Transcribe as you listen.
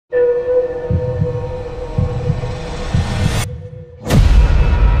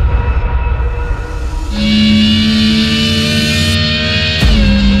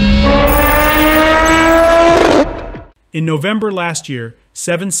In November last year,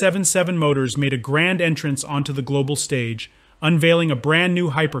 777 Motors made a grand entrance onto the global stage, unveiling a brand new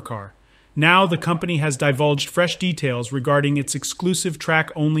hypercar. Now the company has divulged fresh details regarding its exclusive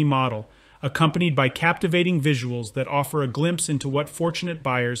track-only model, accompanied by captivating visuals that offer a glimpse into what fortunate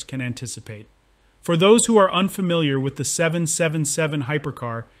buyers can anticipate. For those who are unfamiliar with the 777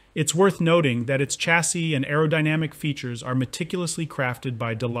 hypercar, it's worth noting that its chassis and aerodynamic features are meticulously crafted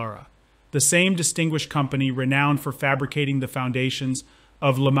by Dallara, the same distinguished company renowned for fabricating the foundations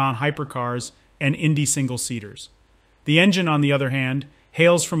of Le Mans hypercars and Indy single-seaters. The engine, on the other hand,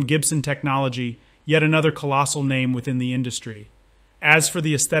 hails from Gibson Technology, yet another colossal name within the industry. As for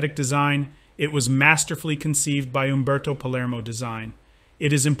the aesthetic design, it was masterfully conceived by Umberto Palermo Design.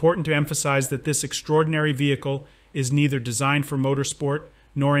 It is important to emphasize that this extraordinary vehicle is neither designed for motorsport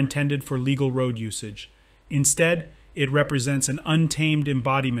nor intended for legal road usage. Instead, it represents an untamed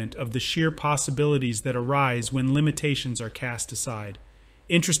embodiment of the sheer possibilities that arise when limitations are cast aside.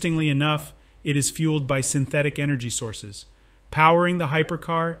 Interestingly enough, it is fueled by synthetic energy sources. Powering the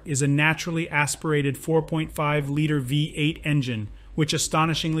hypercar is a naturally aspirated 4.5-liter V8 engine, which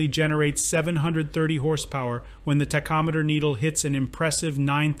astonishingly generates 730 horsepower when the tachometer needle hits an impressive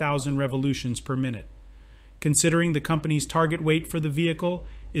 9,000 revolutions per minute. Considering the company's target weight for the vehicle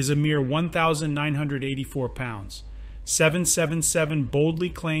is a mere 1,984 pounds. 777 boldly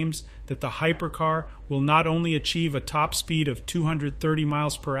claims that the hypercar will not only achieve a top speed of 230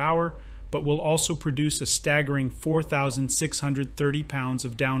 miles per hour, but will also produce a staggering 4,630 pounds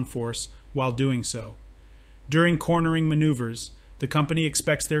of downforce while doing so. During cornering maneuvers, the company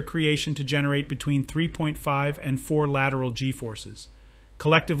expects their creation to generate between 3.5 and 4 lateral G-forces.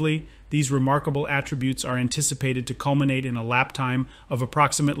 Collectively, these remarkable attributes are anticipated to culminate in a lap time of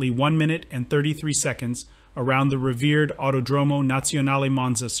approximately 1 minute and 33 seconds around the revered Autodromo Nazionale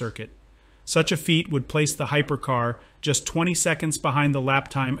Monza circuit. Such a feat would place the hypercar just 20 seconds behind the lap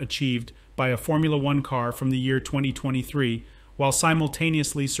time achieved by a Formula One car from the year 2023, while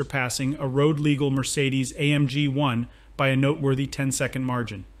simultaneously surpassing a road-legal Mercedes AMG 1 by a noteworthy 10-second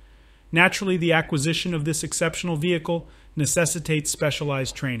margin. Naturally, the acquisition of this exceptional vehicle necessitates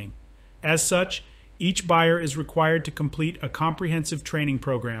specialized training. As such, each buyer is required to complete a comprehensive training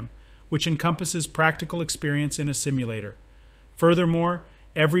program, which encompasses practical experience in a simulator. Furthermore,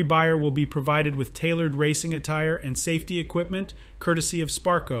 every buyer will be provided with tailored racing attire and safety equipment courtesy of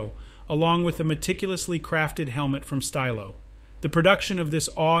Sparco, along with a meticulously crafted helmet from Stylo. The production of this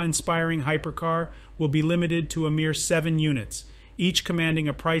awe-inspiring hypercar will be limited to a mere 7 units, each commanding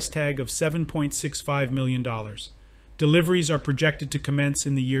a price tag of $7.65 million. Deliveries are projected to commence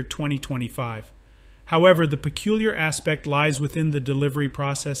in the year 2025. However, the peculiar aspect lies within the delivery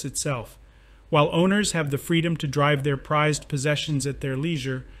process itself. While owners have the freedom to drive their prized possessions at their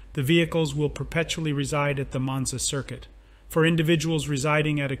leisure, the vehicles will perpetually reside at the Monza circuit. For individuals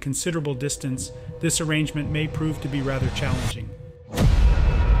residing at a considerable distance, this arrangement may prove to be rather challenging.